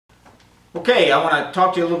Okay, I want to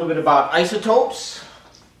talk to you a little bit about isotopes.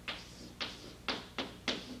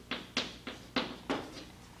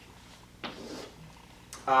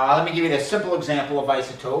 Let me give you a simple example of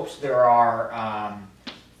isotopes. There are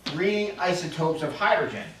 3 isotopes of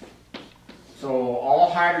hydrogen. So all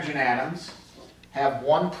hydrogen atoms have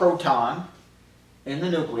 1 proton in the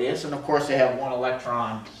nucleus, and of course they have 1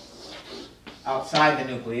 electron outside the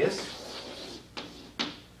nucleus.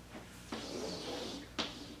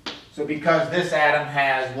 So because this atom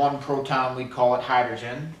has 1 proton, we call it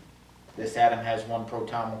hydrogen. This atom has 1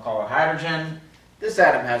 proton, we'll call it hydrogen. This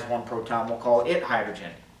atom has 1 proton, we'll call it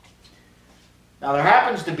hydrogen. Now there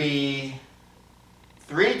happens to be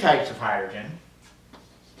 3 types of hydrogen.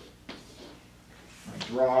 I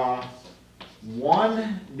draw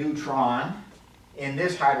 1 neutron in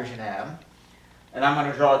this hydrogen atom, and I'm going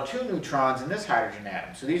to draw 2 neutrons in this hydrogen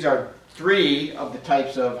atom. So these are 3 of the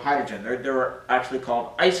types of hydrogen. They're actually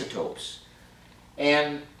called isotopes.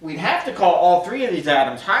 And we'd have to call all 3 of these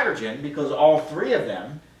atoms hydrogen because all 3 of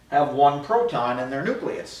them have 1 proton in their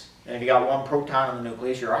nucleus. And if you got 1 proton in the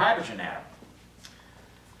nucleus, you're a hydrogen atom.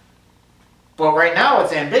 But right now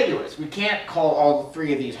it's ambiguous. We can't call all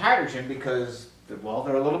 3 of these hydrogen because, well,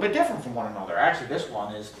 they're a little bit different from one another. Actually, this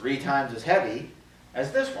one is 3 times as heavy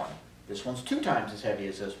as this one. This one's 2 times as heavy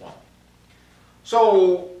as this one.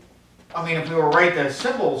 So, I mean, if we were to write the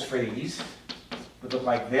symbols for these, it would look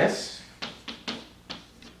like this.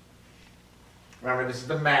 Remember, this is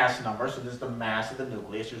the mass number, so this is the mass of the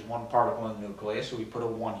nucleus. There's 1 particle in the nucleus, so we put a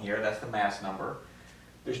 1 here. That's the mass number.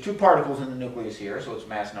 There's 2 particles in the nucleus here, so its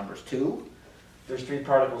mass number's 2. There's 3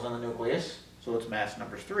 particles in the nucleus, so its mass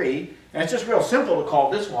number's 3. And it's just real simple to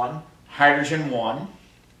call this one hydrogen 1,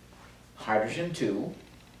 hydrogen 2,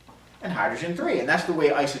 and hydrogen 3. And that's the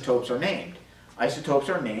way isotopes are named. Isotopes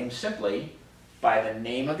are named simply by the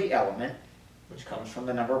name of the element, which comes from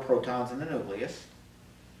the number of protons in the nucleus,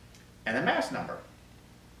 and the mass number.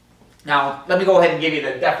 Now, let me go ahead and give you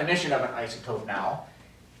the definition of an isotope now.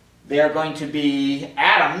 They are going to be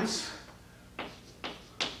atoms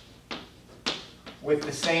with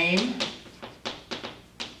the same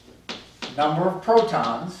number of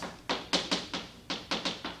protons,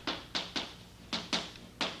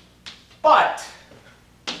 but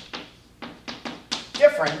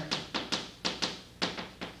different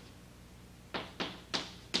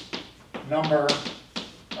number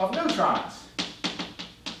of neutrons.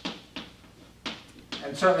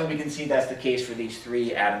 And certainly we can see that's the case for these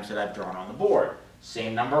 3 atoms that I've drawn on the board.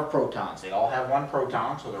 Same number of protons. They all have 1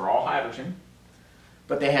 proton, so they're all hydrogen.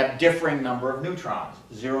 But they have differing number of neutrons.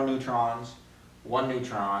 0 neutrons, 1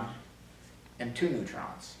 neutron, and 2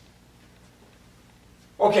 neutrons.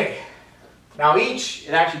 Okay, now it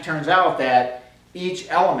actually turns out that each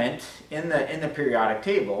element in the periodic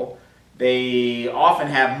table, they often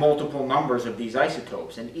have multiple numbers of these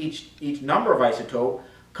isotopes. And each number of isotope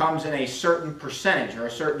comes in a certain percentage or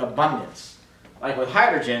a certain abundance. Like with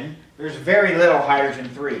hydrogen, there's very little hydrogen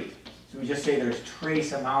 3. So we just say there's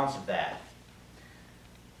trace amounts of that.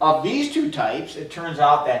 Of these 2 types, it turns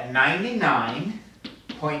out that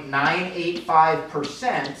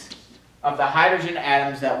 99.985% of the hydrogen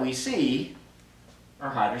atoms that we see are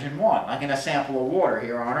hydrogen 1, like in a sample of water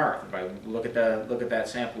here on Earth. If I look at that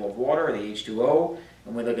sample of water, the H2O,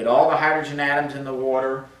 and we look at all the hydrogen atoms in the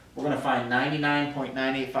water, we're going to find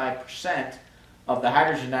 99.985% of the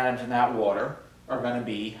hydrogen atoms in that water are going to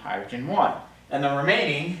be hydrogen 1. And the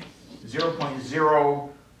remaining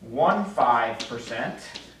 0.015%,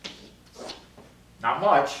 not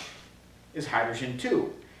much, is hydrogen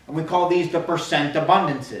 2. And we call these the percent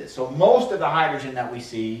abundances. So most of the hydrogen that we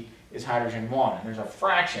see is hydrogen 1. And there's a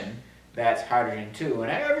fraction that's hydrogen 2.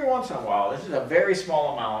 And every once in a while, this is a very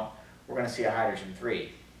small amount, we're going to see a hydrogen 3.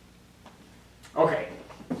 Okay.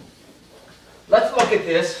 Let's look at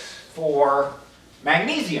this for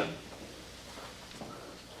magnesium.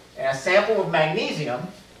 In a sample of magnesium,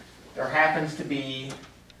 there happens to be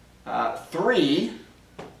 3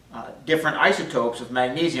 different isotopes of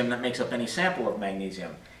magnesium that makes up any sample of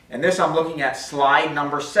magnesium. And this I'm looking at slide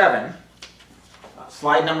number 7.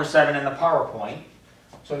 Slide number 7 in the PowerPoint.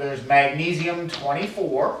 So there's magnesium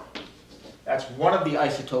 24. That's one of the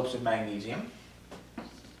isotopes of magnesium.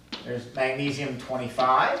 There's magnesium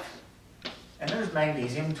 25. And there's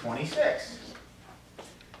magnesium 26.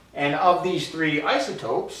 And of these 3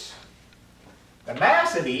 isotopes, the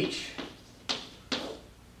mass of each,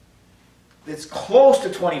 it's close to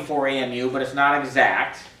 24 AMU, but it's not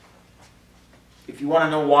exact. If you want to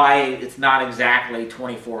know why it's not exactly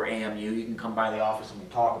 24 AMU, you can come by the office and we'll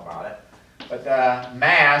talk about it. But the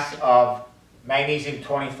mass of magnesium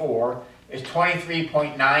 24 is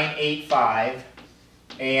 23.985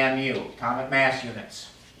 AMU, atomic mass units.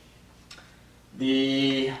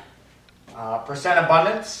 The percent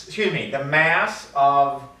abundance, excuse me, the mass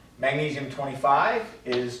of magnesium-25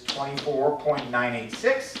 is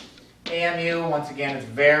 24.986. AMU, once again, is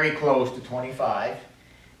very close to 25.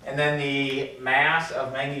 And then the mass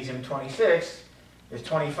of magnesium-26 is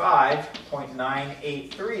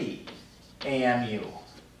 25.983 AMU.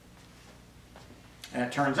 And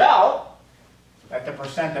it turns out that the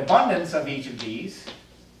percent abundance of each of these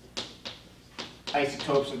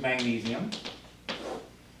isotopes of magnesium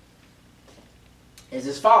is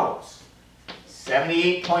as follows.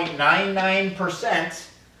 78.99%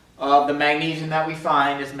 of the magnesium that we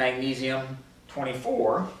find is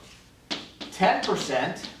magnesium-24.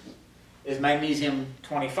 10% is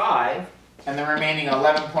magnesium-25, and the remaining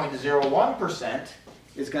 11.01%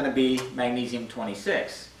 is going to be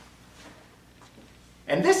magnesium-26.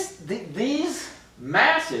 And these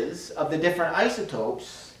masses of the different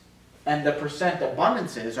isotopes and the percent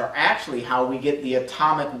abundances are actually how we get the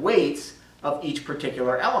atomic weights of each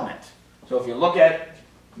particular element. So if you look at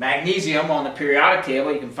magnesium on the periodic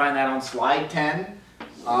table, you can find that on slide 10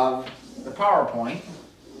 of the PowerPoint.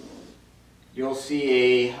 You'll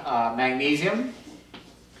see a magnesium,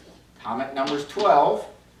 atomic number is 12,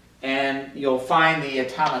 and you'll find the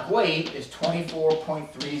atomic weight is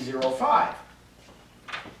 24.305.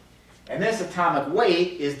 And this atomic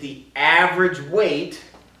weight is the average weight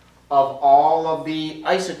of all of the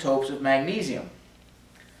isotopes of magnesium.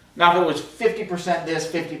 Now if it was 50%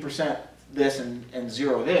 this, 50% this, and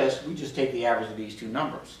 0 this, we just take the average of these two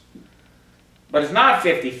numbers. But it's not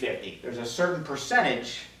 50-50. There's a certain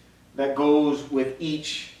percentage that goes with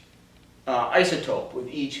each isotope, with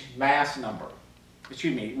each mass number.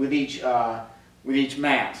 Excuse me, with each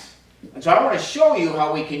mass. And so I want to show you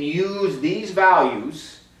how we can use these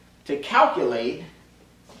values to calculate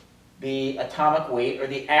the atomic weight or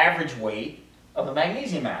the average weight of the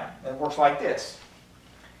magnesium atom. It works like this.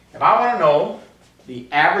 If I want to know the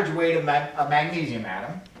average weight of a magnesium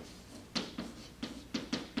atom,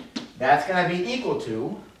 that's going to be equal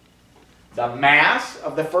to the mass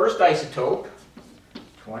of the first isotope,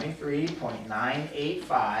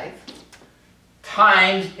 23.985,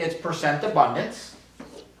 times its percent abundance.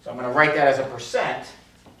 So I'm going to write that as a percent,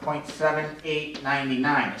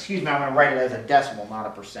 0.7899. Excuse me, I'm going to write it as a decimal, not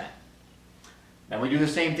a percent. Then we do the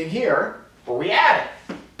same thing here, but we add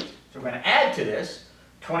it. So we're going to add to this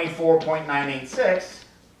 24.986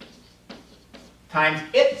 times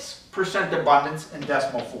its percent abundance in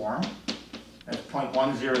decimal form. That's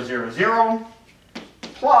 0.1000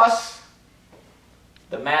 plus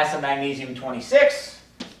the mass of magnesium-26,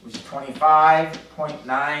 which is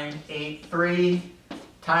 25.983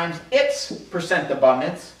 times its percent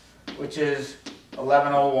abundance, which is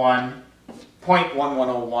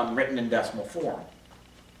 0.1101 written in decimal form.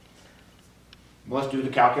 Let's do the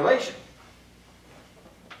calculation.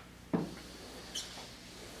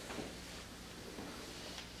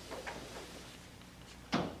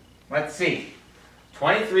 Let's see.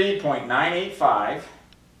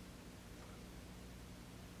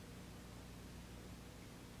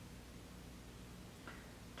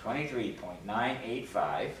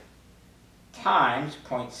 times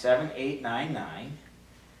 0.7899.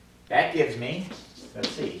 That gives me, let's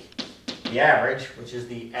see, the average, which is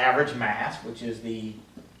the average mass, which is the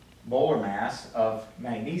molar mass of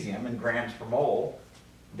magnesium in grams per mole.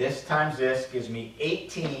 This times this gives me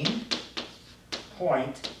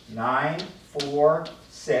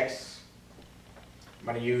 18.946. I'm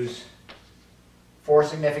going to use 4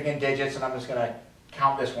 significant digits, and I'm just going to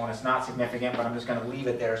count this one. It's not significant, but I'm just going to leave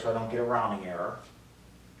it there so I don't get a rounding error.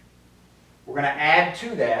 We're going to add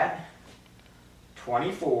to that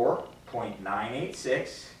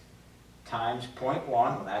 24.986 times 0.1.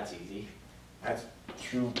 Well, that's easy. That's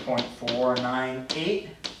 2.498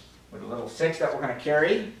 with a little 6 that we're going to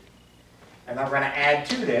carry. And then we're going to add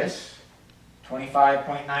to this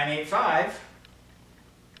 25.985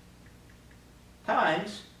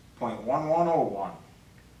 times 0.1101.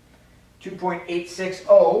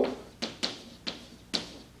 2.860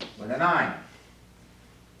 with a 9.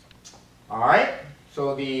 All right,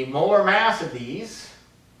 so the molar mass of these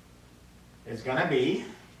is going to be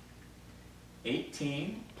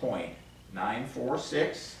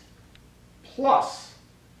 18.946 plus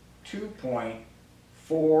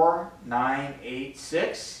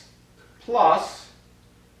 2.4986 plus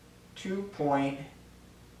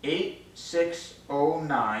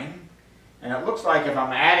 2.8609. And it looks like if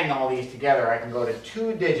I'm adding all these together, I can go to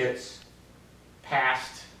 2 digits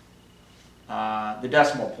past the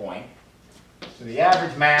decimal point. So the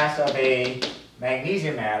average mass of a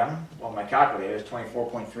magnesium atom, well, my calculator is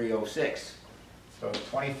 24.306. So it's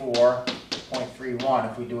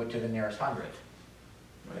 24.31 if we do it to the nearest hundredth.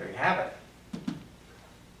 Well, there you have it.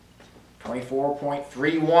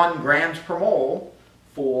 24.31 grams per mole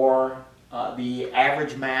for the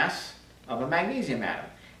average mass of a magnesium atom.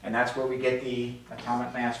 And that's where we get the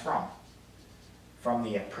atomic mass from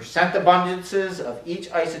the percent abundances of each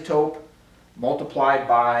isotope multiplied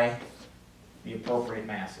by the appropriate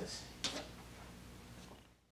masses.